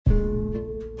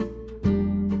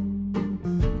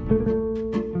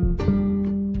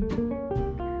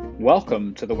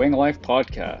Welcome to the Wing Life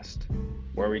Podcast,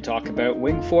 where we talk about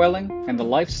wing foiling and the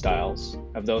lifestyles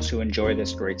of those who enjoy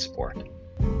this great sport.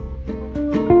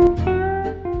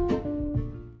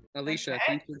 Alicia,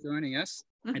 thanks for joining us.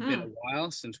 It's been a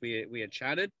while since we had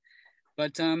chatted,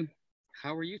 but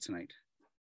how are you tonight?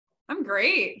 I'm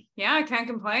great. Yeah, I can't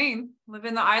complain.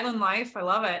 Living the island life. I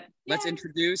love it. Let's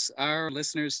introduce our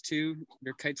listeners to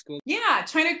your kite school. Yeah,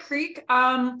 China Creek.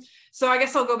 So I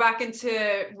guess I'll go back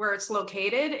into where it's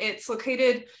located. It's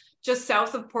located just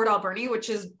south of Port Alberni, which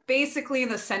is basically in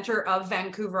the center of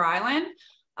Vancouver Island.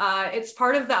 It's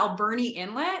part of the Alberni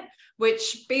Inlet,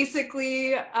 which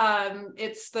basically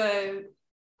it's the,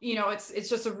 it's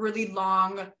just a really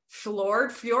long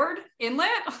fjord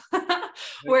inlet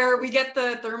where we get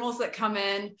the thermals that come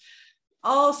in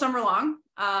all summer long.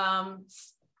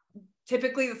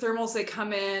 Typically the thermals, they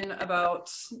come in about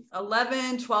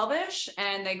 11, 12-ish,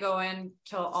 and they go in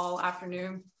till all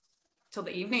afternoon, till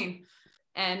the evening.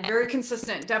 And very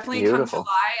consistent. Definitely come July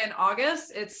and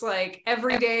August. It's like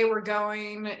every day we're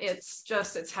going. It's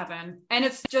heaven. And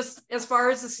it's just, as far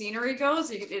as the scenery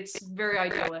goes, it's very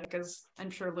idyllic, as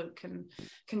I'm sure Luke can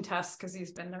contest because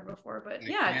he's been there before. But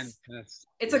yeah,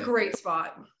 it's a great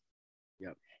spot.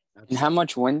 Yep. And how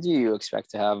much wind do you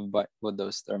expect to have with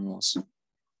those thermals?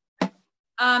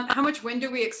 How much wind do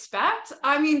we expect?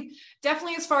 I mean,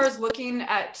 definitely as far as looking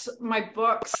at my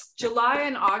books, July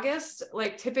and August,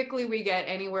 like typically we get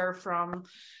anywhere from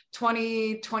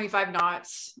 20, 25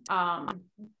 knots. Almost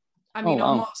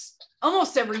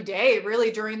every day really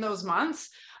during those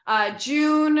months.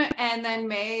 June and then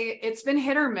May, it's been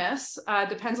hit or miss.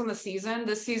 Depends on the season.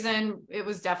 This season, it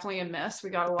was definitely a miss. We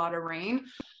got a lot of rain.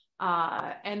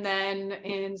 And then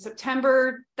in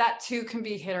September, that too can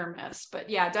be hit or miss. But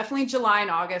yeah, definitely July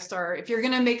and August are, if you're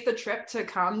going to make the trip to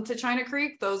come to China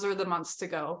Creek, those are the months to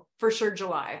go. For sure,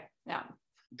 July. Yeah.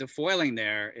 The foiling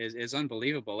there is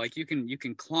unbelievable. Like you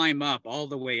can climb up all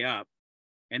the way up,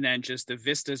 and then just the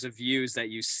vistas of views that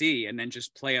you see, and then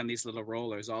just play on these little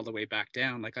rollers all the way back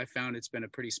down. Like I found it's been a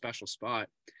pretty special spot.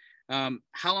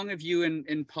 How long have you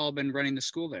and Paul been running the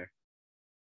school there?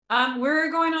 We're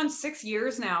going on 6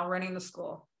 years now running the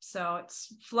school. So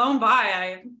it's flown by.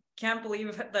 I can't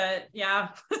believe that, that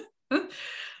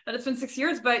it's been 6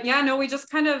 years. But yeah, no, we just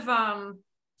kind of,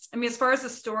 as far as the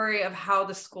story of how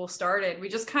the school started, we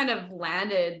just kind of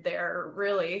landed there,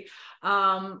 really.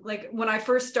 Like when I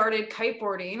first started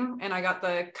kiteboarding and I got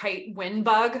the kite wind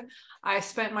bug, I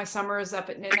spent my summers up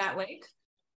at Ninat Lake.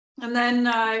 And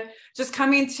then just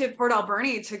coming to Port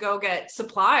Alberni to go get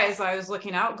supplies, I was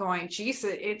looking out going, geez,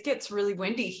 it gets really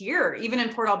windy here, even in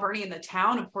Port Alberni, in the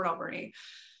town of Port Alberni.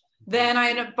 Then I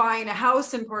ended up buying a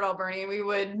house in Port Alberni. We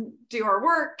would do our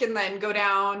work and then go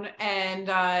down and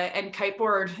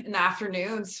kiteboard in the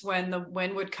afternoons when the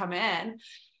wind would come in.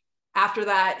 After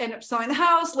that, ended up selling the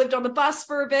house, lived on the bus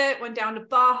for a bit, went down to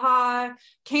Baja,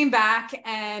 came back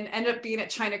and ended up being at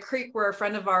China Creek, where a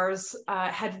friend of ours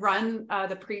had run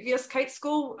the previous kite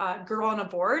school, Girl on a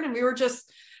Board. And we were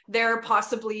just there,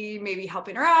 possibly maybe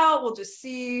helping her out. We'll just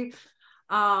see.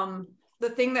 The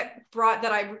thing that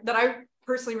I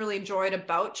personally really enjoyed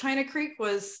about China Creek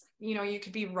was, you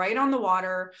could be right on the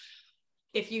water.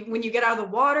 When you get out of the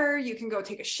water, you can go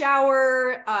take a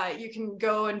shower. You can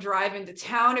go and drive into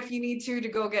town if you need to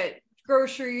go get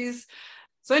groceries.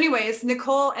 So anyways,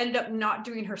 Nicole ended up not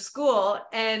doing her school,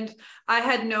 and I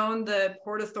had known the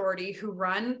Port Authority who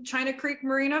run China Creek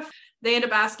Marina. They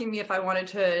ended up asking me if I wanted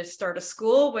to start a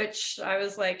school, which I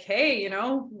was like, hey,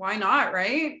 why not,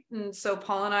 right? And so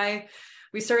Paul and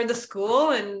we started the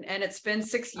school, and it's been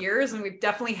 6 years, and we've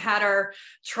definitely had our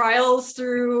trials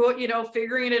through,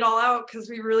 figuring it all out, because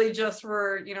we really just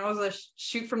were, it was a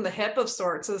shoot from the hip of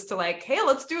sorts, as to like, hey,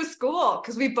 let's do a school,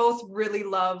 because we both really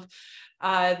love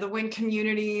the wind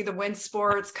community, the wind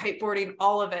sports, kiteboarding,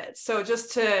 all of it. So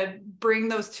just to bring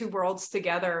those two worlds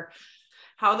together,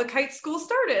 how the kite school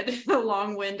started, a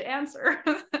long-wind answer.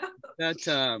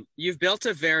 That you've built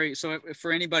so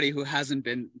for anybody who hasn't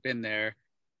been there,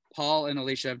 Paul and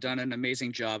Alicia have done an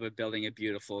amazing job of building a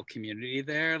beautiful community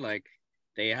there. Like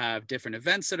they have different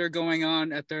events that are going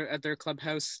on at their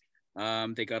clubhouse.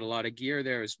 They got a lot of gear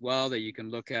there as well that you can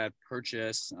look at,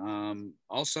 purchase.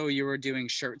 Also, you were doing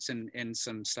shirts and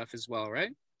some stuff as well,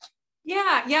 right?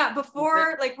 Yeah.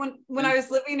 Before, like when I was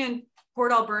living in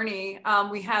Port Alberni,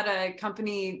 we had a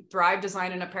company, Thrive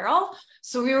Design and Apparel.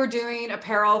 So we were doing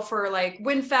apparel for like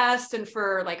Windfest and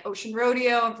for like Ocean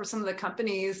Rodeo and for some of the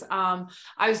companies. I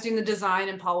was doing the design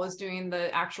and Paul was doing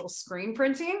the actual screen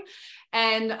printing,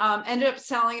 and ended up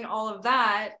selling all of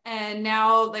that. And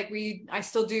now like I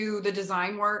still do the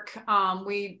design work.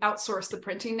 We outsource the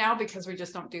printing now because we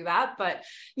just don't do that. But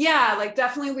yeah, like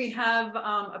definitely we have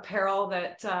apparel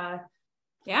that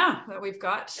that we've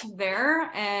got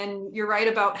there. And you're right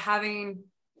about having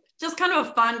just kind of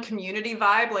a fun community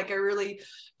vibe. Like I really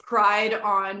pride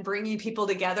on bringing people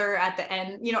together at the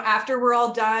end, you know, after we're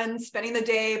all done spending the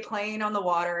day playing on the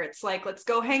water. It's like, let's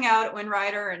go hang out at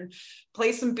Windrider and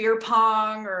play some beer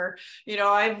pong, or, you know,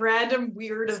 I have random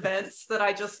weird events that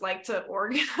I just like to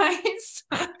organize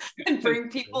and bring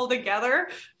people together,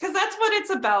 because that's what it's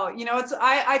about. You know,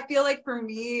 I feel like for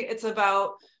me, it's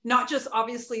about not just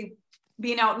obviously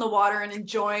being out in the water and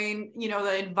enjoying, you know,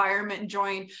 the environment,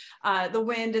 enjoying the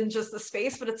wind and just the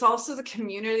space, but it's also the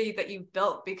community that you've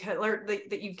built, because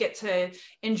that you get to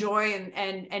enjoy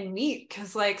and meet.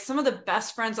 Because like some of the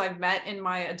best friends I've met in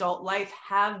my adult life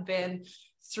have been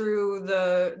through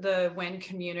the wind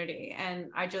community, and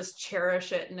I just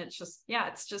cherish it. And it's just,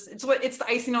 it's the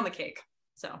icing on the cake.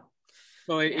 So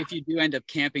well, if you do end up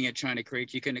camping at China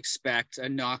Creek, you can expect a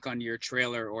knock on your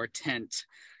trailer or tent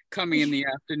coming in the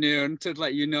afternoon to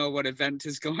let you know what event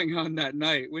is going on that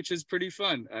night, which is pretty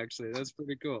fun, actually. That's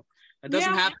pretty cool. It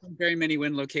doesn't happen in very many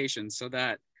wind locations, so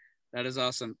that is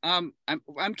awesome. I'm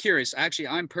curious. Actually,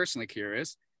 I'm personally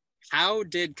curious. How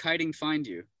did kiting find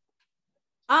you?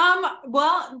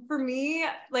 Well, for me,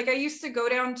 like I used to go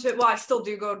down to, I still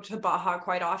do go to Baja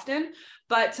quite often,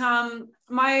 but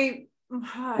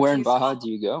where in Baja do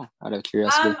you go, out of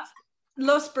curiosity?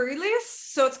 Los Barriles,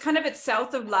 so it's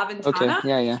south of La Ventana.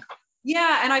 Okay,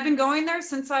 yeah, and I've been going there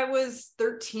since I was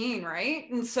 13, right?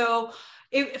 And so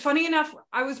funny enough,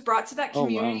 I was brought to that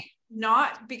community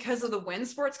not because of the wind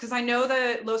sports, because I know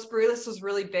that Los Barriles was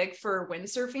really big for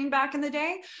windsurfing back in the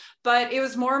day, but it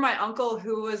was more my uncle,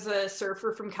 who was a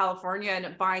surfer from California,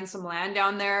 and buying some land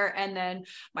down there. And then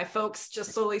my folks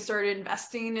just slowly started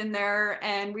investing in there,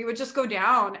 and we would just go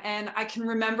down. And I can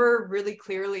remember really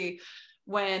clearly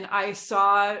when I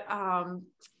saw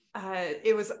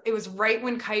it was right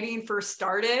when kiting first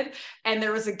started, and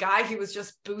there was a guy who was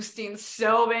just boosting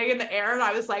so big in the air, and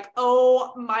I was like,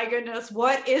 oh my goodness,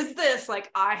 what is this? Like,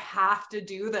 I have to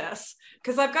do this,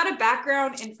 because I've got a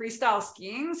background in freestyle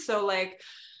skiing. So like,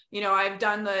 you know, I've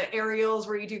done the aerials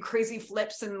where you do crazy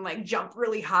flips and like jump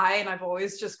really high, and I've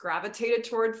always just gravitated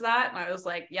towards that. And I was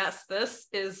like, yes, this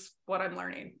is what I'm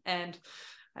learning. And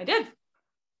I did.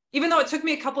 Even though it took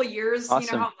me a couple of years. Awesome.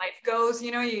 You know how life goes,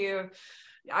 you know,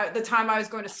 at the time I was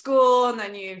going to school, and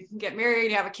then you get married,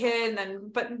 you have a kid,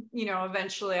 but you know,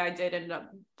 eventually I did end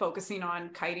up focusing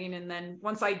on kiting. And then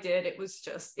once I did, it was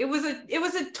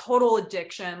a total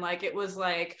addiction. Like, it was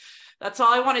like, that's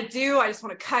all I want to do. I just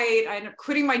want to kite. I ended up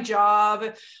quitting my job,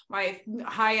 my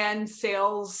high-end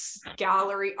sales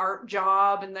gallery art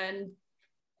job, and then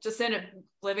just ended up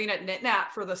living at Nitnat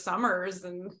for the summers,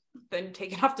 and then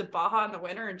taking off to Baja in the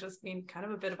winter, and just being kind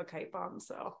of a bit of a kite bum.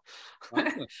 So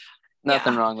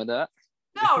nothing wrong with that.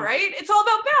 No, right? It's all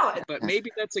about balance. But maybe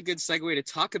that's a good segue to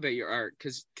talk about your art,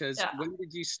 because when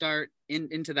did you start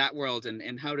into that world,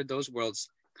 and how did those worlds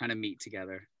kind of meet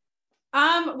together?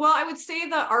 Well, I would say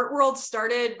the art world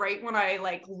started right when I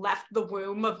like left the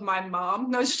womb of my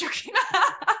mom. No, just joking.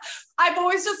 I've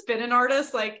always just been an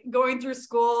artist. Like, going through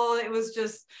school, it was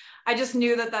just, I just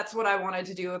knew that that's what I wanted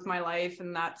to do with my life.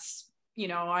 And that's, you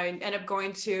know, I ended up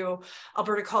going to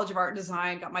Alberta College of Art and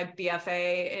Design, got my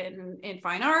BFA in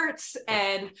fine arts.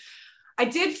 And I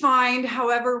did find,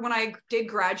 however, when I did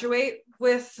graduate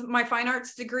with my fine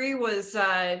arts degree, was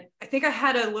I think I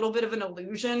had a little bit of an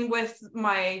illusion with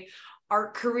my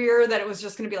art career, that it was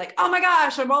just going to be like, oh my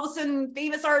gosh, I'm all of a sudden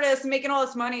famous artist and making all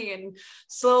this money. And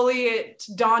slowly it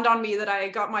dawned on me that I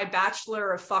got my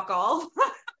bachelor of fuck all.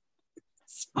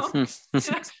 So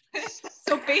basically,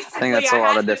 I think that's a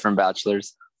lot of different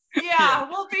bachelors. Yeah,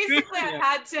 well, basically, I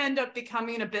had to end up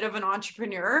becoming a bit of an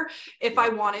entrepreneur if I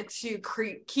wanted to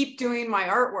keep doing my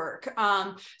artwork.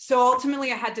 So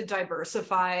ultimately, I had to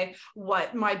diversify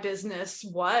what my business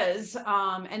was.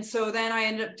 And so then I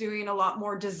ended up doing a lot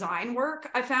more design work.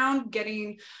 I found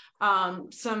getting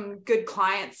some good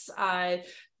clients,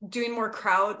 doing more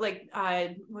crowd, like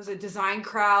was a design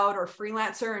crowd or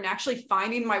freelancer, and actually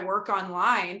finding my work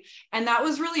online. And that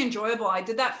was really enjoyable. I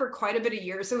did that for quite a bit of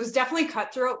years. It was definitely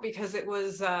cutthroat, because it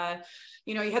was,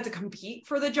 you know, you had to compete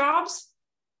for the jobs.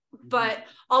 but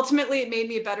ultimately it made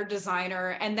me a better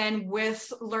designer. And then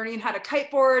with learning how to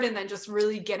kiteboard and then just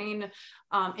really getting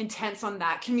intense on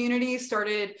that community,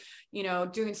 started,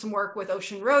 doing some work with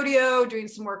Ocean Rodeo, doing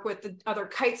some work with the other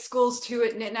kite schools too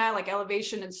at NITNA, like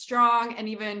Elevation and Strong, and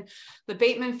even the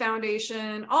Bateman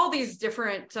Foundation. All these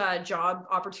different job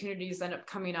opportunities end up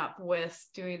coming up with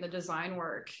doing the design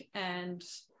work. And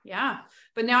yeah,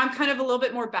 but now I'm kind of a little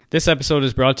bit more back. This episode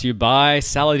is brought to you by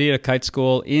Saladita Kite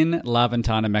School in La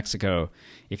Ventana, Mexico.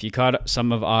 If you caught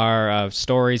some of our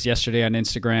stories yesterday on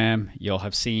Instagram, you'll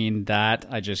have seen that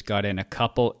I just got in a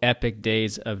couple epic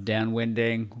days of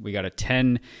downwinding. We got a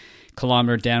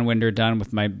 10-kilometer downwinder done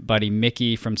with my buddy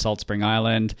Mickey from Salt Spring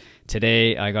Island.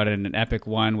 Today, I got in an epic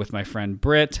one with my friend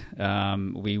Britt.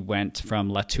 We went from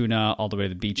La Tuna all the way to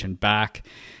the beach and back.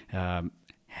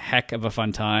 Heck of a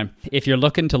fun time. If you're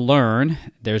looking to learn,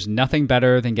 there's nothing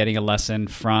better than getting a lesson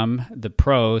from the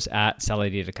pros at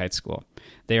Saladita Kite School.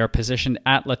 They are positioned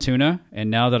at La Tuna, and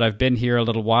now that I've been here a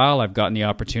little while, I've gotten the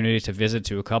opportunity to visit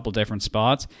to a couple different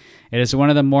spots. It is one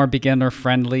of the more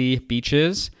beginner-friendly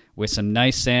beaches with some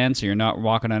nice sand, so you're not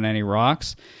walking on any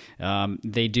rocks.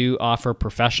 They do offer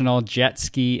professional jet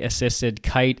ski assisted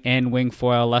kite and wing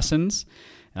foil lessons.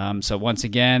 So once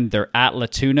again, they're at La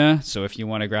Tuna. So if you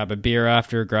want to grab a beer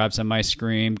after, grab some ice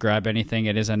cream, grab anything,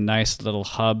 it is a nice little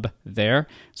hub there.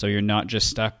 So you're not just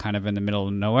stuck kind of in the middle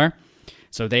of nowhere.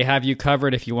 So they have you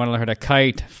covered if you want to learn how to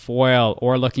kite, foil,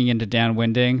 or looking into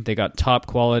downwinding. They got top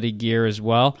quality gear as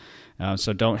well.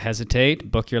 So don't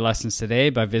hesitate. Book your lessons today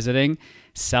by visiting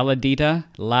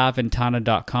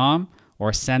saladitalaventana.com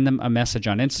or send them a message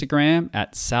on Instagram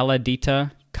at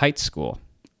Saladita Kite School,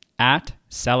 at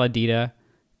Saladita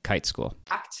Kite School.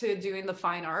 Back to doing the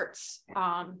fine arts.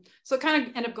 So it kind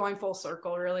of end up going full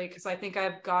circle, really, because I think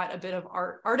I've got a bit of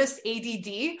artist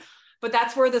ADD, but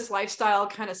that's where this lifestyle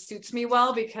kind of suits me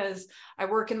well, because I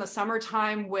work in the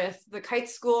summertime with the kite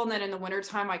school, and then in the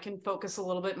wintertime I can focus a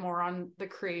little bit more on the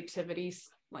creativity,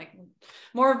 like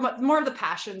more of the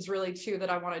passions really too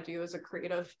that I want to do as a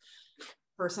creative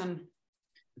person.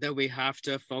 That we have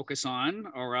to focus on,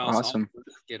 or else Awesome. I'll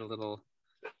get a little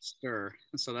stir.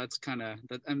 So that's kind of,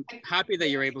 I'm happy that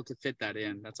you're able to fit that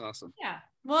in. That's awesome. Yeah,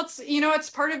 well, it's it's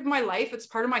part of my life, it's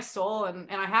part of my soul, and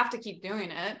I have to keep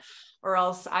doing it, or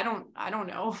else I don't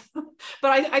know.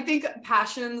 But I think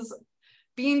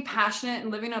being passionate and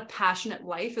living a passionate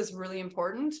life is really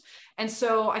important. And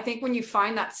so I think when you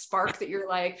find that spark that you're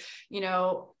like,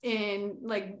 in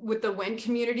like with the wind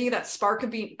community, that spark of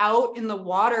being out in the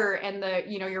water and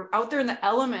you're out there in the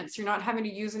elements, you're not having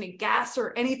to use any gas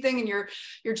or anything, and you're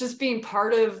just being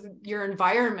part of your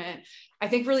environment, I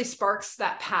think really sparks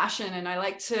that passion. And I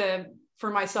like to,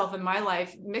 for myself in my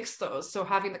life, mix those. So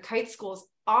having the kite school is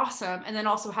awesome, and then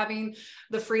also having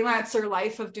the freelancer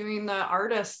life of doing the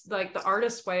artist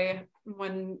way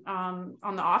when on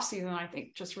the off season, I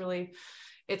think just really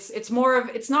it's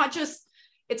not just,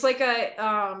 it's like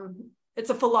it's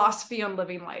a philosophy on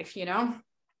living life,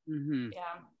 Mm-hmm.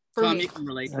 Yeah, Tom, you can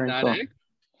relate to that. Cool. Eh?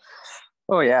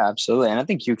 Oh yeah, absolutely. And I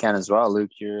think you can as well, Luke.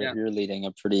 You're leading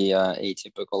a pretty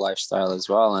atypical lifestyle as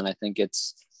well, and I think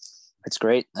it's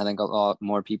great. I think a lot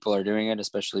more people are doing it,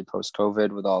 especially post-COVID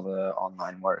with all the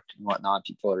online work and whatnot.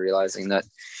 People are realizing that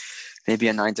maybe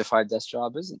a 9-to-5 desk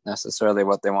job isn't necessarily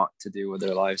what they want to do with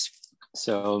their lives.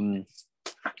 So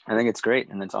I think it's great.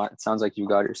 And it sounds like you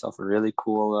got yourself a really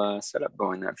cool setup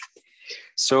going there.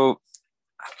 So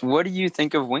what do you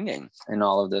think of winging in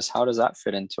all of this? How does that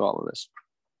fit into all of this?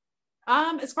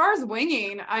 As far as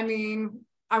winging, I mean,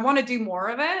 I want to do more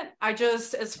of it.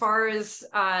 As far as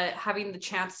having the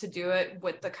chance to do it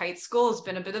with the kite school has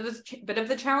been a bit of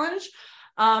the challenge.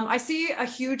 I see a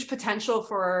huge potential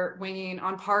for winging,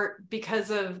 on part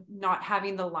because of not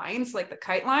having the lines, like the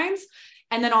kite lines,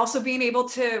 and then also being able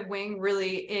to wing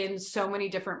really in so many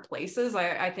different places,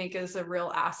 I think is a real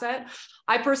asset.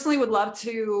 I personally would love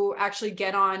to actually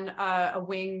get on a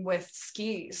wing with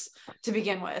skis to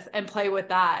begin with and play with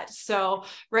that. So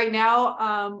right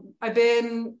now, I've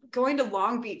been going to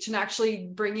Long Beach and actually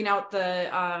bringing out the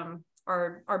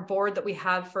our board that we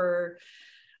have for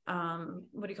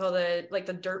what do you call it, like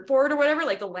the dirt board or whatever,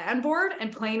 like the land board,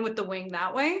 and playing with the wing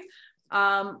that way.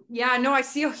 I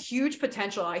see a huge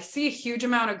potential. I see a huge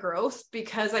amount of growth,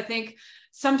 because I think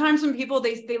sometimes when people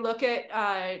they look at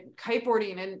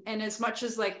kiteboarding, and as much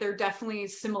as like there are definitely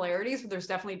similarities, but there's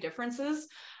definitely differences.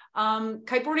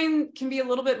 Kiteboarding can be a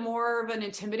little bit more of an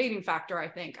intimidating factor. I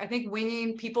think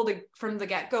winging, people from the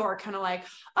get-go are kind of like,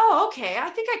 oh, okay, I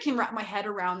think I can wrap my head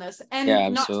around this.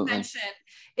 And not to mention,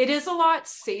 it is a lot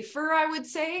safer, I would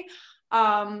say.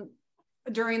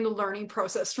 during the learning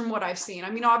process from what I've seen. I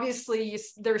mean, obviously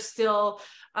there's still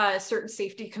certain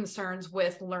safety concerns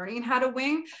with learning how to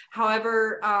wing.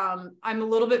 However, I'm a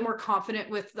little bit more confident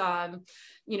with,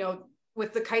 you know,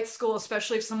 with the kite school,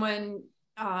 especially if someone,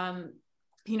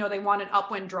 you know, they want an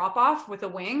upwind drop off with a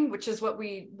wing, which is what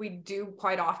we do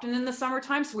quite often in the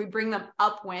summertime. So we bring them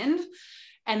upwind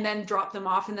and then drop them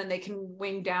off, and then they can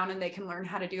wing down and they can learn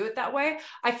how to do it that way.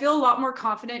 I feel a lot more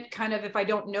confident kind of if I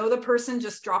don't know the person,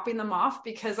 just dropping them off,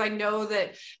 because I know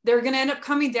that they're going to end up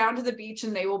coming down to the beach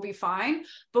and they will be fine.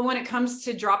 But when it comes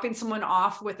to dropping someone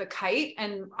off with a kite,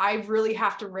 and I really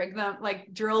have to rig them,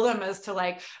 like drill them as to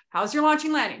like, how's your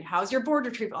launching landing? How's your board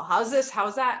retrieval? How's this?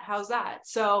 How's that? How's that?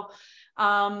 So,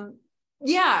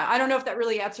 yeah, I don't know if that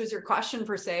really answers your question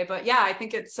per se, but yeah, I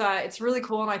think it's really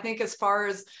cool. And I think as far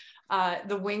as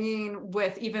the winging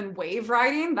with even wave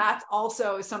riding, that's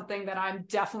also something that I'm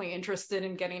definitely interested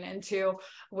in getting into,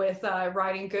 with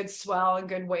riding good swell and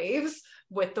good waves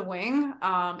with the wing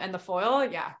and the foil.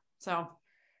 Yeah. So.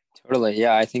 Totally.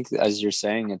 Yeah. I think as you're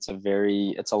saying,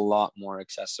 it's a lot more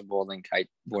accessible than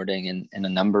kiteboarding in a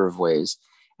number of ways.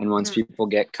 And once people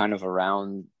get kind of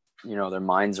around, you know, their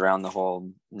minds around the whole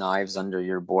knives under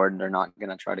your board, they're not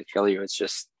going to try to kill you. It's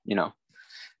just, you know,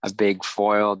 a big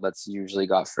foil that's usually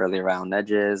got fairly round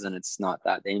edges, and it's not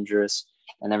that dangerous,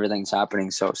 and everything's happening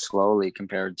so slowly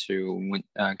compared to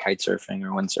kite surfing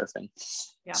or windsurfing.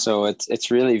 Yeah. So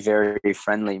it's really very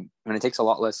friendly, and it takes a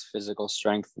lot less physical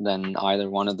strength than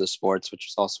either one of the sports, which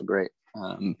is also great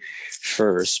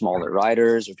for smaller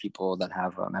riders or people that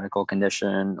have a medical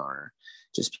condition or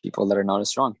just people that are not as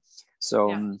strong.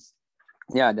 So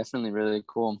yeah, definitely really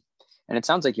cool. And it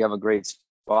sounds like you have a great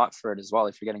spot for it as well.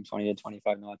 If you're getting 20 to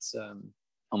 25 knots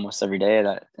almost every day,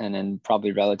 and in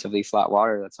probably relatively flat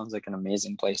water, that sounds like an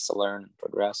amazing place to learn and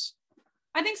progress.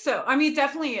 I think so. I mean, it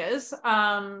definitely is.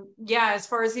 Yeah, as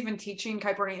far as even teaching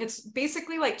kiteboarding, it's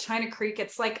basically like China Creek.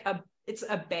 It's like it's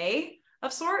a bay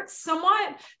of sorts,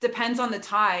 somewhat depends on the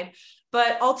tide.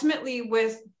 But ultimately,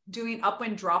 with doing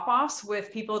upwind drop-offs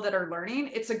with people that are learning,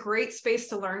 it's a great space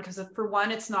to learn, because for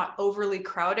one, it's not overly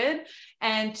crowded.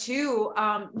 And two,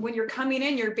 when you're coming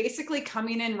in, you're basically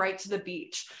coming in right to the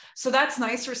beach. So that's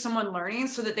nice for someone learning,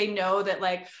 so that they know that,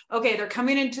 like, okay, they're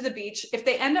coming into the beach. If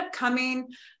they end up coming,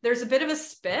 there's a bit of a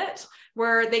spit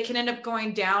where they can end up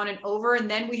going down and over, and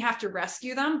then we have to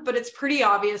rescue them. But it's pretty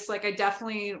obvious. Like, I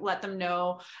definitely let them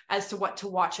know as to what to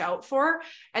watch out for.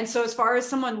 And so as far as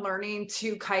someone learning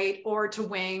to kite or to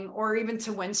wing or even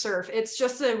to windsurf, it's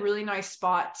just a really nice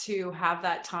spot to have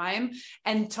that time,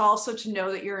 and to also to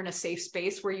know that you're in a safe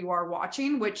space where you are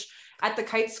watching, which at the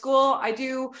kite school, I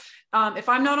do. If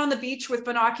I'm not on the beach with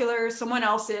binoculars, someone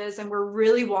else is, and we're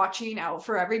really watching out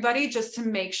for everybody just to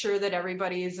make sure that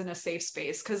everybody is in a safe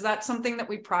space. Because that's something that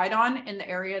we pride on in the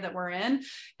area that we're in,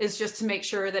 is just to make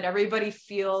sure that everybody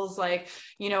feels like,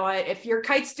 you know what, if your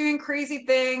kite's doing crazy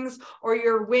things or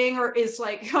your wing or is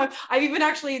like, I've even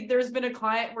actually, there's been a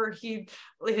client where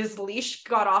his leash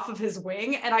got off of his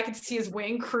wing, and I could see his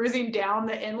wing cruising down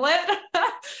the inlet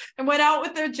and went out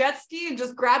with their jet ski and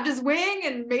just grabbed his wing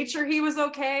and made sure he was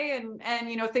okay. And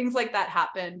you know, things like that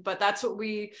happen. But that's what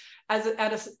we, as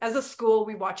a school,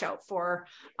 we watch out for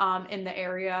in the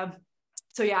area.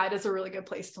 So yeah, it is a really good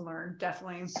place to learn,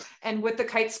 definitely. And with the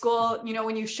kite school, you know,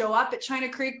 when you show up at China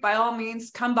Creek, by all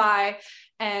means, come by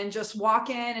and just walk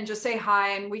in and just say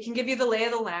hi, and we can give you the lay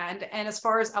of the land. And as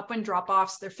far as upwind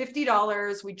drop-offs, they're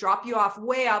 $50. We drop you off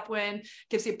way upwind,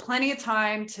 gives you plenty of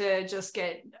time to just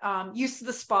get used to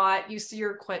the spot, used to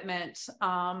your equipment,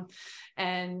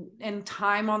 and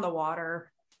time on the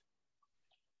water.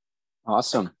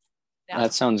 Awesome. Yeah.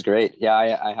 That sounds great. Yeah,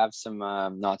 I have some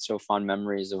not so fond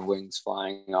memories of wings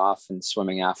flying off and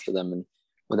swimming after them, and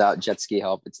without jet ski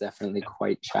help, it's definitely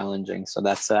quite challenging. So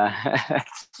that's I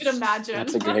could imagine.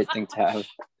 That's a great thing to have.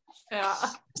 Yeah.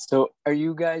 So are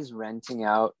you guys renting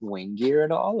out wing gear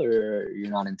at all, or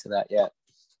you're not into that yet?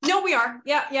 No, we are.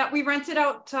 Yeah. We rented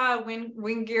out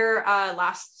wing gear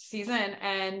last season,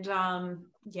 and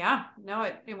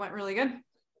it went really good.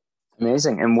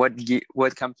 Amazing. And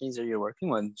what companies are you working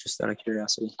with, just out of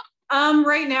curiosity?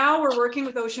 Right now we're working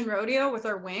with Ocean Rodeo with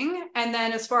our wing. And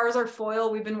then as far as our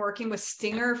foil, we've been working with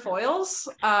Stinger foils.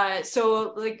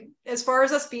 So like, as far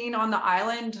as us being on the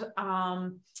island,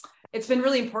 it's been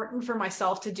really important for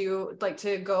myself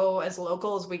to go as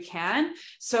local as we can.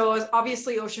 So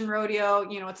obviously Ocean Rodeo,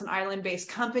 you know, it's an island-based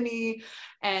company,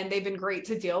 and they've been great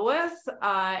to deal with.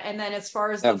 And then as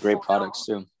far as they have great products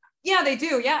too. Yeah, they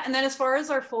do. Yeah. And then as far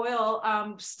as our foil,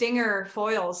 Stinger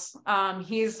foils,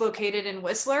 he's located in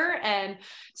Whistler, and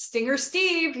Stinger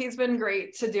Steve, he's been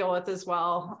great to deal with as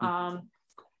well.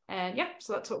 And yeah,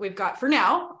 so that's what we've got for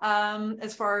now,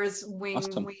 as far as wing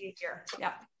gear.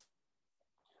 Yeah.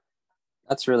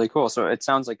 That's really cool. So it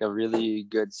sounds like a really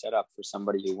good setup for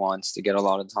somebody who wants to get a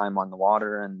lot of time on the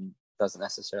water and doesn't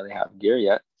necessarily have gear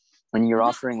yet. When you're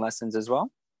offering lessons as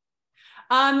well?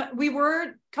 We were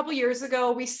a couple years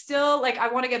ago. We still, like, I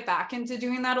want to get back into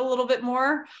doing that a little bit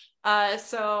more.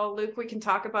 So Luke, we can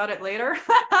talk about it later.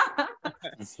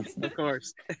 Of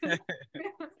course.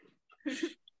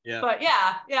 Yeah. But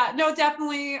yeah, no,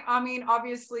 definitely. I mean,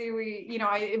 obviously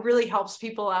it really helps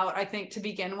people out, I think, to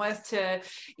begin with, to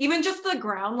even just the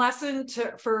ground lesson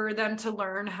for them to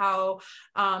learn how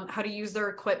to use their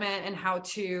equipment and how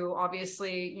to,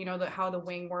 obviously, how the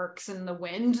wing works and the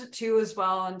wind too, as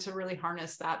well, and to really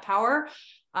harness that power.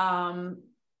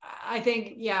 I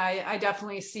think, I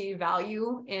definitely see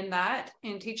value in that,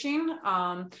 in teaching.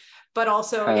 But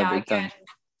also, again,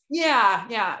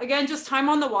 again, just time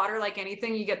on the water, like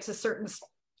anything, you get to certain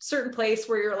place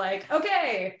where you're like,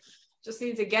 okay, just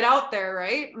need to get out there,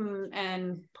 right,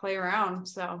 and play around.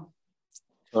 So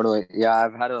totally. Yeah,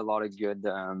 I've had a lot of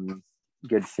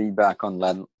good feedback on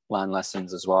land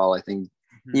lessons as well. I think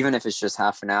even if it's just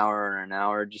half an hour or an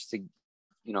hour, just to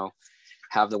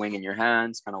have the wing in your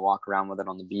hands, kind of walk around with it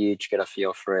on the beach, get a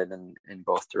feel for it in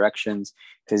both directions.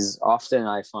 Because often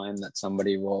I find that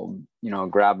somebody will,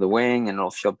 grab the wing and it'll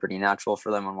feel pretty natural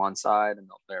for them on one side and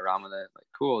they'll play around with it. Like,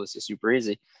 cool, this is super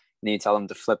easy. And then you tell them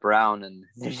to flip around and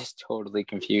they're just totally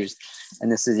confused. And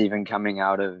this is even coming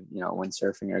out of,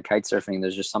 windsurfing or kite surfing.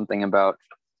 There's just something about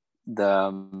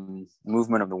the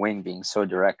movement of the wing being so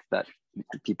direct that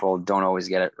people don't always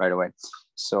get it right away.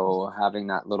 So having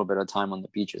that little bit of time on the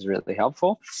beach is really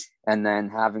helpful. And then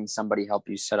having somebody help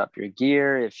you set up your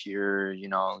gear if you're,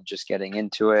 just getting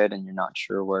into it and you're not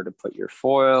sure where to put your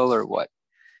foil or what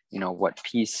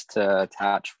piece to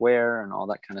attach where and all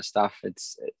that kind of stuff. It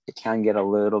can get a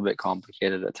little bit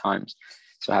complicated at times.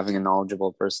 So having a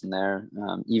knowledgeable person there,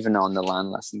 even on the land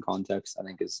lesson context, I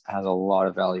think has a lot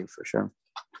of value for sure.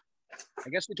 I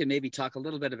guess we can maybe talk a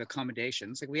little bit of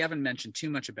accommodations. Like, we haven't mentioned too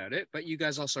much about it, but you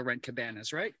guys also rent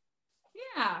cabanas, right?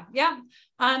 Yeah.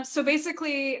 So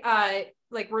basically,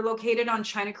 we're located on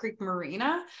China Creek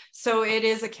Marina. So it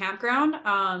is a campground.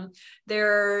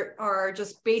 There are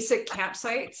just basic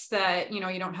campsites that, you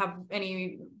don't have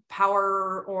any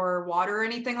power or water or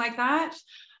anything like that.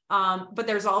 But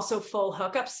there's also full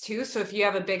hookups too. So if you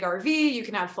have a big RV, you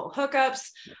can have full hookups.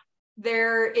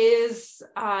 There is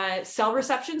cell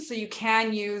reception, so you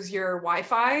can use your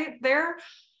Wi-Fi there.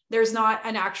 There's not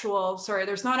actual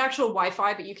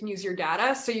Wi-Fi, but you can use your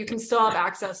data, so you can still have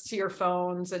access to your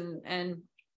phones and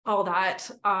all that.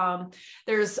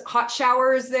 There's hot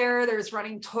showers there. There's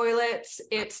running toilets.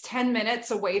 It's 10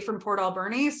 minutes away from Port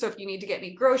Alberni, so if you need to get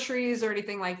any groceries or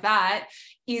anything like that,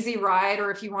 easy ride. Or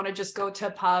if you want to just go to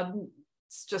a pub,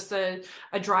 it's just a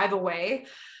drive away.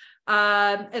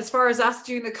 As far as us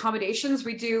doing the accommodations,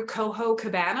 we do coho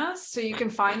cabanas. So you can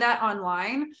find that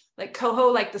online, like coho,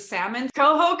 like the salmon,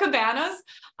 coho cabanas.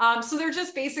 So they're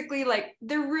just basically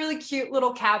they're really cute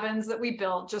little cabins that we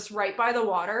built just right by the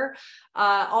water.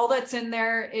 All that's in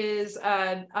there is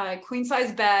a queen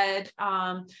size bed,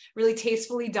 really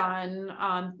tastefully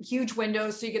done, huge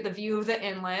windows so you get the view of the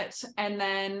inlet, and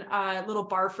then a little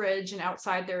bar fridge, and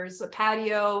outside there's a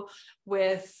patio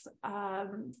with a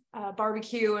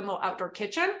barbecue and a little outdoor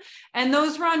kitchen. And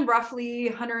those run roughly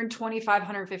 $125,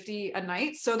 $150 a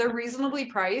night. So they're reasonably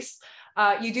priced.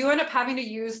 You do end up having to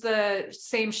use the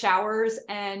same showers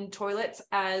and toilets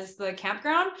as the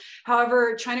campground.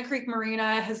 However, China Creek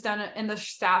Marina and the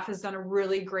staff has done a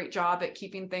really great job at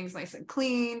keeping things nice and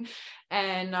clean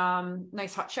and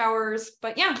nice hot showers.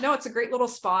 But yeah, no, it's a great little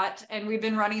spot. And we've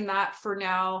been running that for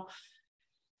now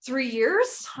 3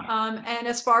 years. And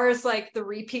as far as the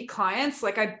repeat clients,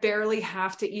 I barely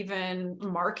have to even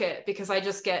market, because I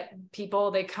just get people,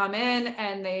 they come in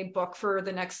and they book for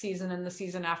the next season and the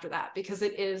season after that, because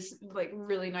it is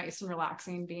really nice and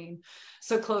relaxing being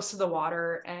so close to the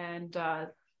water and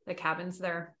the cabins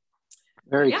there.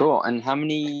 Very cool. And how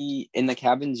many in the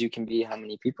cabins you can be? How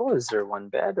many people? Is there one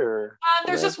bed or?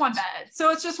 There's just one bed. So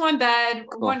it's just one bed,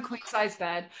 cool. One queen size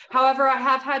bed. However, I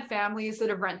have had families that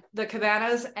have rent the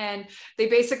cabanas, and they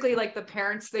basically, the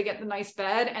parents, they get the nice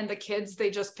bed, and the kids,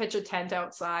 they just pitch a tent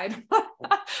outside.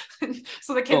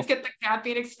 So the kids get the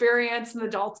camping experience and the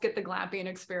adults get the glamping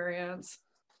experience.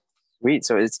 Sweet.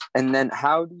 So and then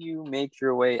how do you make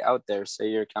your way out there? Say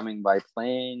you're coming by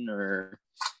plane, or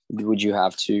would you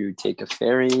have to take a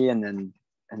ferry and then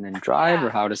drive, or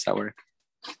how does that work?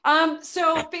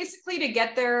 So basically to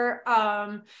get there,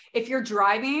 if you're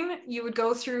driving, you would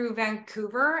go through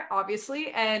Vancouver,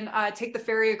 obviously, and take the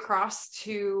ferry across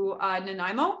to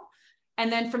Nanaimo.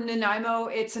 And then from Nanaimo,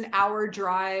 it's an hour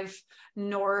drive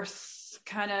north,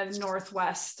 kind of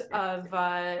northwest of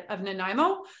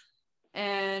Nanaimo.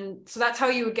 And so that's how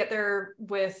you would get there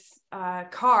with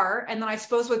car. And then I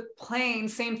suppose with plane,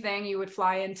 same thing, you would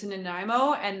fly into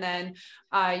Nanaimo, and then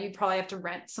you'd probably have to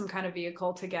rent some kind of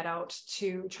vehicle to get out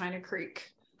to China Creek.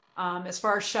 As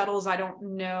far as shuttles, I don't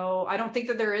know. I don't think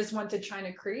that there is one to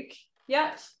China Creek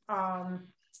yet.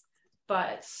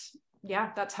 But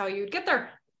yeah, that's how you'd get there.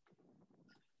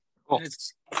 Cool.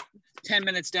 It's 10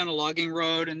 minutes down a logging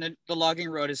road, and the logging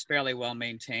road is fairly well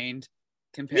maintained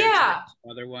compared to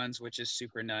other ones, which is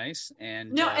super nice.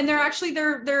 And and they're actually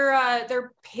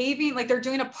they're paving, like they're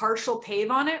doing a partial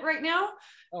pave on it right now.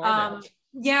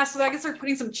 Yeah, so I guess they're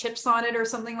putting some chips on it or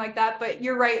something like that. But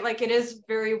you're right, like it is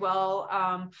very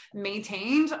well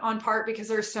maintained, on part because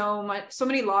there's so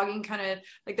many logging kind of,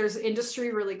 like there's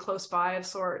industry really close by of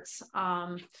sorts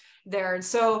there. And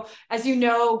so as you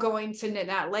know, going to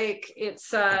Nitnat Lake,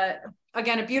 it's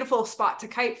again a beautiful spot to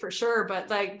kite for sure, but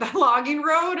like the logging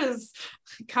road is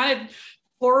kind of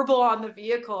horrible on the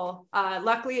vehicle.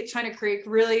 Luckily at China Creek,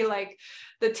 really, like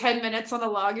the 10 minutes on the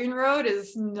logging road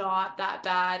is not that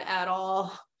bad at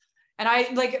all. And I,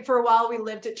 like, for a while we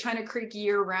lived at China Creek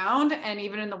year round, and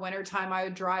even in the wintertime I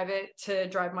would drive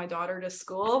my daughter to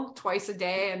school twice a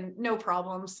day and no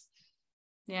problems.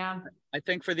 Yeah. I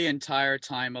think for the entire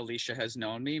time Alicia has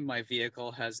known me, my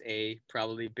vehicle has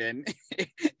probably been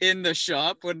in the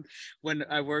shop when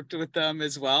I worked with them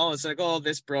as well. It's like, oh,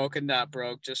 this broke and that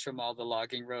broke, just from all the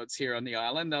logging roads here on the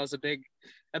island. That was a big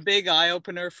eye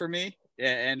opener for me,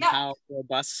 and how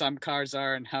robust some cars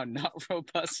are and how not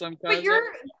robust some cars are.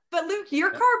 But Luke,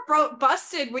 your car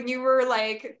busted when you were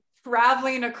like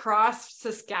traveling across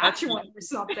Saskatchewan or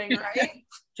something, right?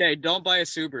 Okay, don't buy a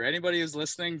Subaru. Anybody who's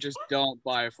listening, just don't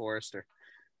buy a Forester.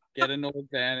 Get an old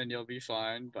van and you'll be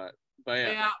fine. But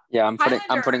yeah. I'm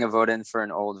putting a vote in for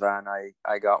an old van.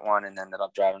 I got one and ended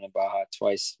up driving a Baja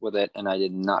twice with it, and I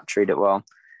did not treat it well.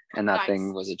 And that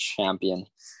thing was a champion.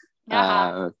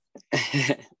 Yep.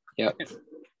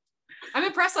 I'm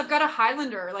impressed. I've got a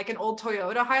Highlander, like an old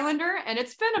Toyota Highlander, and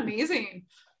it's been amazing.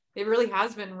 It really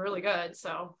has been really good.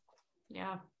 So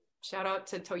yeah, shout out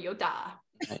to Toyota.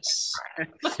 Nice.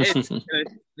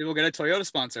 We'll get a Toyota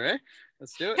sponsor, eh?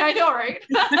 Let's do it. I know, right?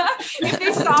 If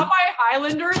they saw my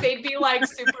Highlander, they'd be like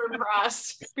super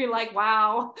impressed. Be like,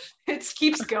 wow, it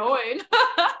keeps going.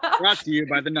 Brought to you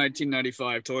by the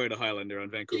 1995 Toyota Highlander on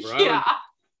Vancouver Island.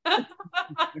 Yeah.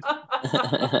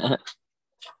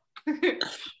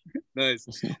 Nice.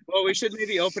 Well, we should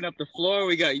maybe open up the floor.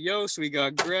 We got Yost, we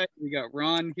got Greg, we got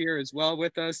Ron here as well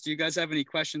with us. Do you guys have any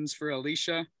questions for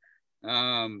Alicia?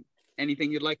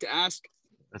 Anything you'd like to ask?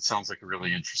 That sounds like a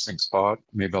really interesting spot.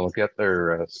 Maybe I'll get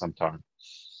there sometime.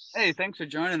 Hey, thanks for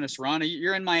joining us, Ron.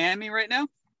 You're in Miami right now?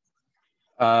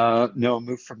 No,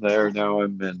 moved from there. Now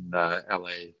I'm in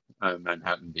LA,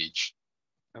 Manhattan Beach.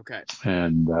 Okay.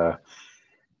 And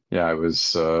I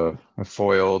was I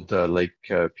foiled Lake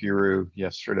Piru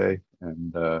yesterday,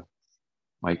 and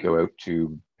might go out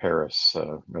to Paris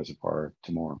Reservoir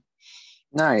tomorrow.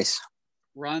 Nice.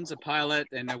 Ron's a pilot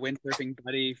and a windsurfing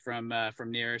buddy from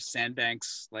near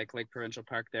Sandbanks, like Lake Provincial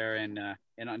Park there in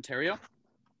Ontario.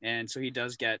 And so he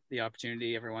does get the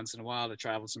opportunity every once in a while to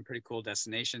travel some pretty cool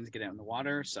destinations, get out in the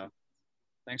water. So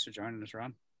thanks for joining us,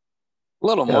 Ron. A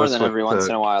little more than every once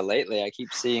in a while lately. I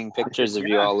keep seeing pictures of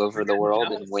you all over the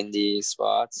world in windy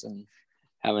spots and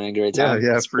having a great time.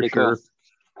 Yeah, for sure.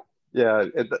 Cool. Yeah,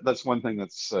 that's one thing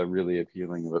that's really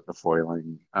appealing about the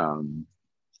foiling.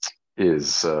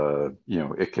 Is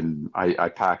it can I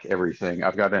pack everything.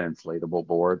 I've got an inflatable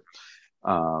board,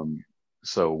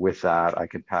 so with that I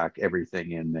can pack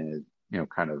everything in a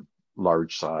kind of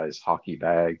large size hockey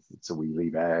bag. It's a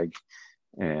wheelie bag,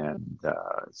 and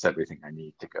it's everything I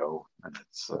need to go, and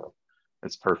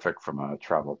it's perfect from a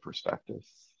travel perspective.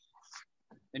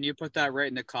 And you put that right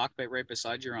in the cockpit right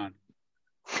beside you, Ron.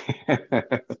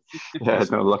 Yeah,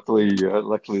 no, luckily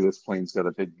this plane's got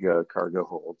a big cargo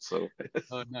hold, so.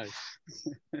 Oh, nice.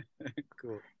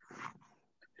 Cool.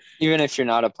 Even if you're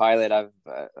not a pilot,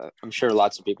 I'm sure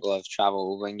lots of people have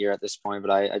traveled with wing gear at this point,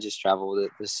 but I just traveled with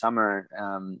it this summer,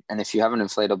 and if you have an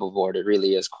inflatable board, it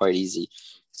really is quite easy.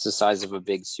 It's the size of a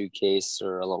big suitcase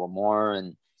or a little more,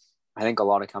 and I think a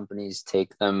lot of companies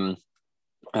take them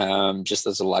just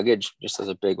as a luggage, just as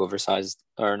a big oversized,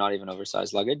 or not even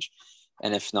oversized luggage.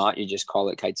 And if not, you just call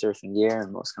it kite surfing gear,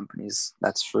 and most companies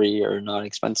that's free or not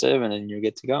expensive, and then you're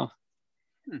good to go.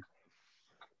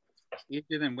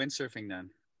 easier than windsurfing then.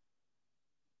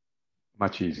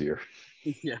 Much easier.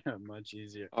 Yeah, much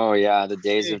easier. Oh yeah, the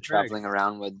days Hey, of Greg. traveling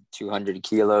around with 200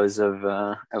 kilos of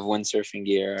windsurfing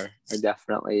gear are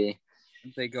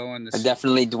They go in the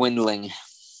definitely dwindling.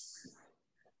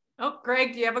 Oh,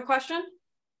 Greg, do you have a question?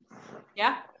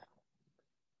 Yeah.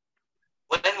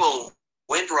 When will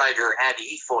Windrider add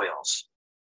e-foils?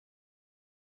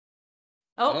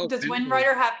 Oh, does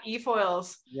Windrider have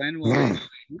e-foils? When will they?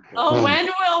 Oh, when?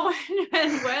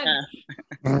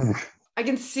 I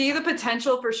can see the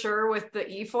potential for sure with the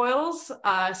e-foils,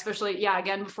 especially,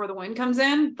 again, before the wind comes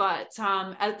in. But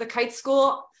at the kite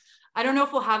school, I don't know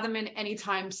if we'll have them in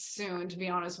anytime soon, to be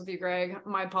honest with you, Greg.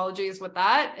 My apologies with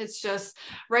that. It's just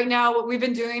right now what we've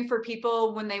been doing for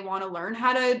people when they want to learn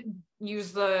how to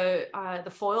use the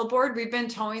foil board, we've been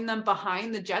towing them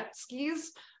behind the jet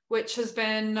skis, which has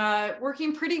been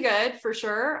working pretty good for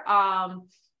sure.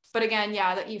 But again,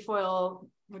 the e-foil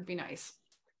would be nice.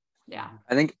 Yeah.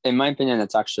 I think, in my opinion,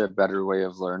 it's actually a better way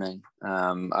of learning.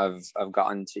 I've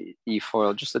gotten to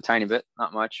e-foil just a tiny bit,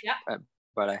 not much,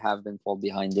 but I have been pulled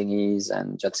behind dinghies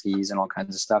and jet skis and all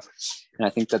kinds of stuff. And I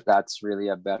think that that's really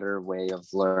a better way of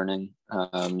learning,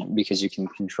 because you can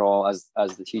control, as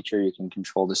the teacher, you can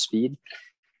control the speed.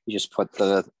 You just put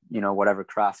the, whatever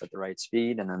craft at the right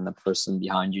speed, and then the person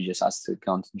behind you just has to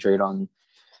concentrate on,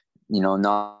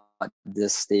 not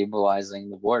destabilizing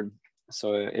the board.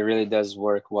 So it really does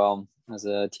work well as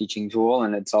a teaching tool,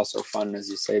 and it's also fun, as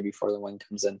you say, before the wind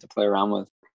comes in, to play around with.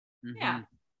 Yeah.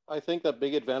 I think that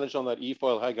big advantage on that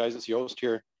e-foil, hi guys, it's Yost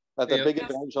here. The big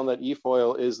advantage on that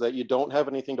e-foil is that you don't have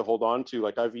anything to hold on to.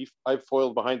 Like I've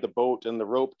foiled behind the boat, and the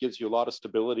rope gives you a lot of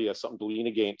stability as something to lean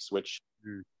against, which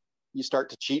you start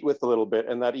to cheat with a little bit.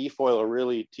 And that e-foil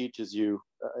really teaches you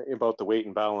about the weight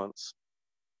and balance.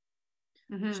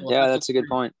 Mm-hmm. Yeah, that's a good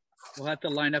point. We'll have to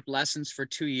line up lessons for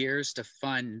 2 years to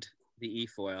fund the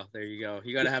e-foil. There you go.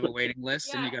 You got to have a waiting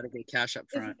list, and you got to get cash up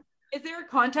front. Is there a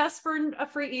contest for a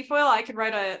free e-foil? I could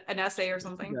write an essay or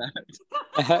something.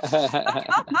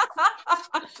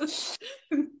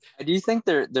 Do you think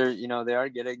they're they are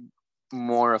getting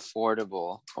more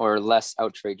affordable, or less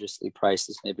outrageously priced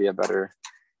is maybe a better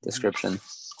description,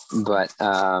 but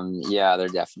they're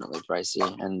definitely pricey,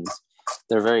 and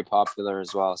they're very popular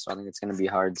as well. So I think it's going to be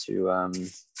hard to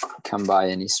come by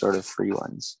any sort of free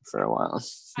ones for a while.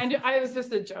 I was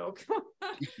just a joke.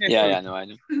 I know.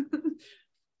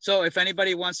 So if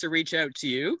anybody wants to reach out to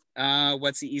you,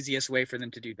 what's the easiest way for them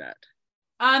to do that?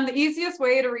 The easiest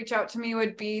way to reach out to me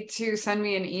would be to send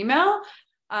me an email.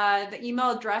 The email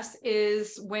address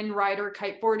is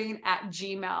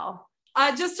windriderkiteboarding@gmail.com.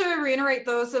 Just to reiterate,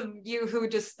 those of you who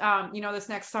just, this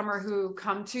next summer who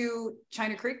come to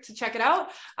China Creek to check it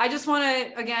out, I just want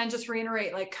to, again, just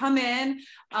reiterate, like, come in,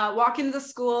 walk into the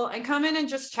school and come in and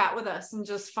just chat with us and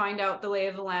just find out the lay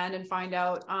of the land and find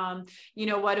out,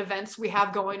 what events we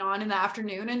have going on in the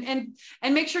afternoon, and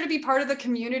make sure to be part of the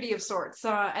community of sorts.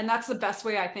 And that's the best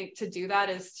way, I think, to do that,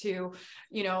 is to,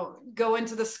 go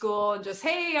into the school and just,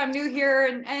 hey, I'm new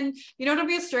here, and don't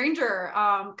be a stranger,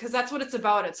 because that's what it's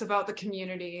about. It's about the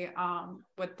community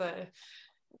with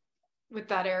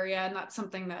that area, and that's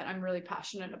something that I'm really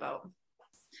passionate about.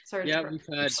 Sorry. Yeah, we've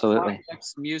had absolutely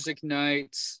music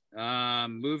nights,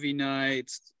 movie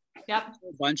nights, a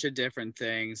bunch of different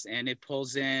things, and it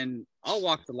pulls in all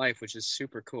walks of life, which is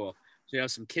super cool. So you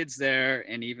have some kids there,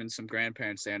 and even some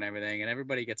grandparents there, and everything, and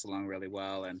everybody gets along really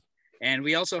well. And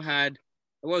we also had,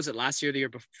 what was it, last year, the year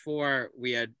before,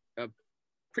 we had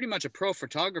pretty much a pro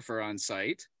photographer on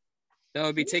site that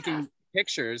would be taking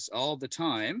pictures all the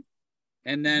time,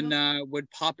 and then would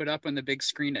pop it up on the big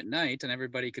screen at night, and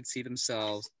everybody could see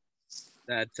themselves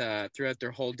that throughout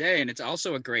their whole day. And it's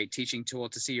also a great teaching tool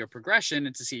to see your progression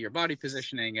and to see your body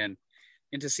positioning and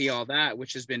to see all that,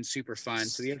 which has been super fun.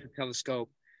 So we have a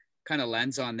telescope kind of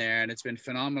lens on there, and it's been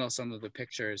phenomenal, some of the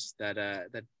pictures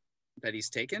that he's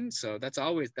taken. So that's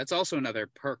also another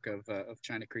perk of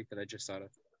China Creek that I just thought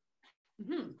of.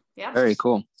 Mm-hmm. Yeah. Very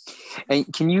cool.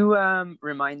 And can you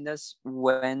remind us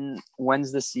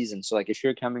when's the season? So, like, if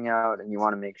you're coming out and you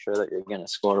want to make sure that you're going to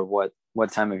score, what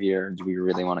time of year do we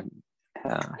really want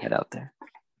to head out there?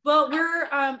 Well, we're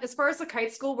as far as the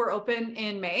kite school, we're open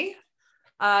in May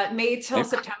till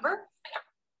September.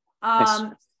 Nice.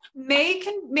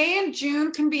 May and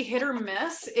June can be hit or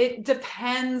miss. It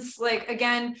depends. Like,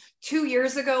 again, 2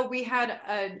 years ago, we had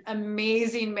an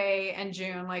amazing May and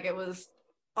June. Like, it was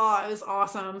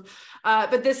awesome.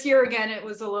 But this year, again, it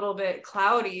was a little bit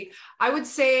cloudy. I would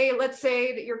say, let's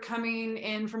say that you're coming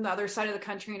in from the other side of the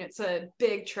country and it's a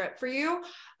big trip for you.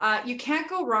 You can't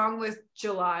go wrong with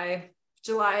July.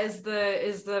 July is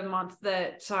the month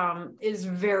that is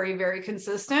very, very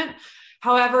consistent.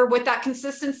 However, with that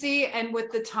consistency and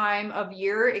with the time of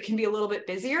year, it can be a little bit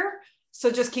busier.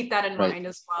 So just keep that in mind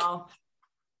as well.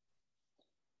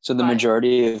 So the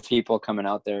majority of people coming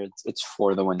out there, it's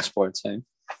for the wind sports, eh?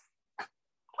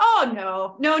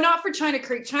 Oh, no, not for China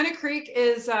Creek. China Creek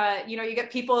is, you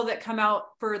get people that come out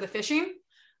for the fishing.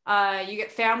 You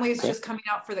get families just coming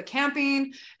out for the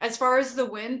camping. As far as the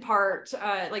wind part,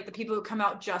 like the people who come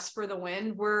out just for the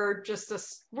wind, we're just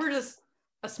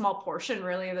a small portion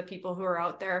really of the people who are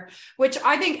out there, which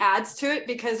I think adds to it,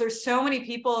 because there's so many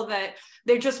people that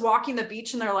they're just walking the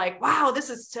beach and they're like, wow,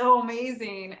 this is so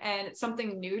amazing. And it's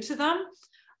something new to them.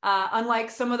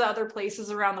 Unlike some of the other places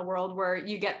around the world where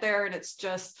you get there and it's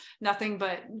just nothing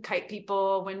but kite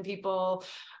people, wind people,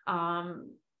 and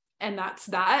that's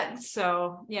that.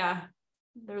 So yeah,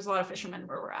 there's a lot of fishermen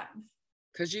where we're at.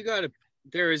 Because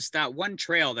there is that one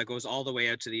trail that goes all the way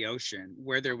out to the ocean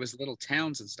where there was little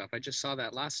towns and stuff. I just saw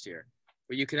that last year,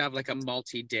 where you could have like a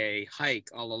multi-day hike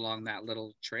all along that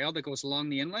little trail that goes along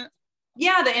the inlet.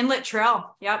 Yeah, the inlet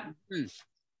trail. Yep.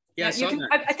 Yeah,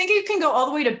 I think you can go all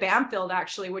the way to Bamfield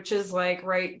actually, which is like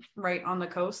right on the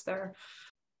coast there.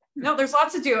 No, there's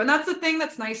lots to do. And that's the thing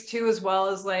that's nice too, as well,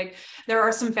 is like there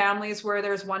are some families where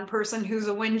there's one person who's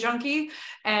a wind junkie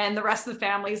and the rest of the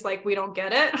families, like, we don't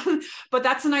get it. But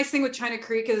that's the nice thing with China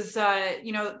Creek is,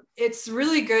 it's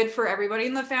really good for everybody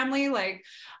in the family. Like,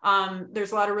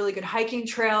 there's a lot of really good hiking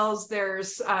trails.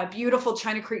 There's beautiful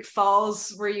China Creek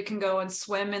Falls where you can go and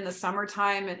swim in the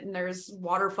summertime, and there's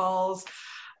waterfalls.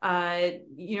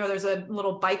 There's a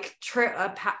little bike trip,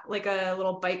 like a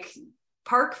little bike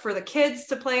park for the kids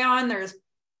to play on. There's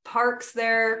parks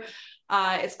there.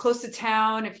 It's close to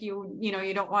town. If you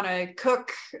don't want to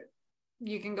cook,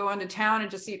 you can go into town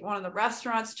and just eat one of the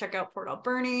restaurants, check out Port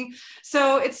Alberni.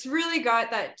 So it's really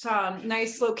got that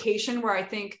nice location where I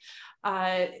think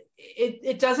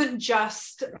it doesn't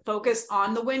just focus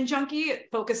on the wind junkie. It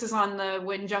focuses on the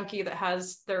wind junkie that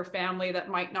has their family that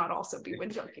might not also be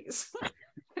wind junkies.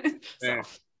 So.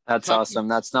 That's awesome.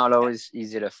 That's not always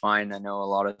easy to find. I know a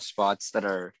lot of spots that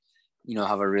are,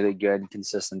 have a really good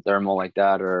consistent thermal like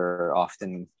that are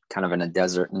often kind of in a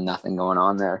desert and nothing going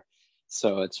on there.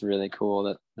 So it's really cool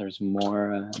that there's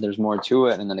more to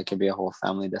it, and then it could be a whole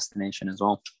family destination as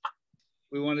well.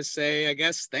 We want to say, I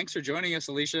guess, thanks for joining us,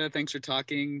 Alicia. Thanks for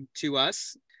talking to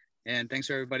us. And thanks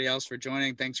for everybody else for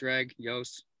joining. Thanks, Greg,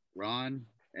 Yost, Ron,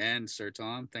 and Sir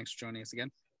Tom. Thanks for joining us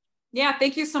again. Yeah,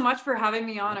 thank you so much for having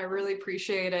me on. I really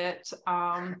appreciate it.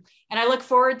 And I look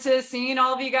forward to seeing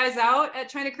all of you guys out at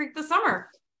China Creek this summer.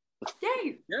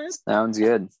 Yay. Yes. Sounds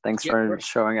good. Thanks for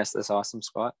showing us this awesome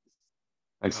spot.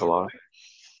 Thanks a lot.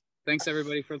 Thanks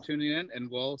everybody for tuning in, and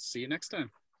we'll see you next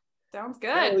time. Sounds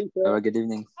good. Have a good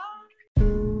evening.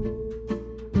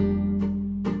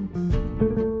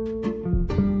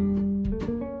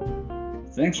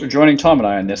 Thanks for joining Tom and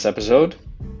I on this episode.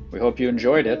 We hope you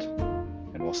enjoyed it,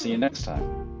 and we'll see you next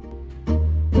time.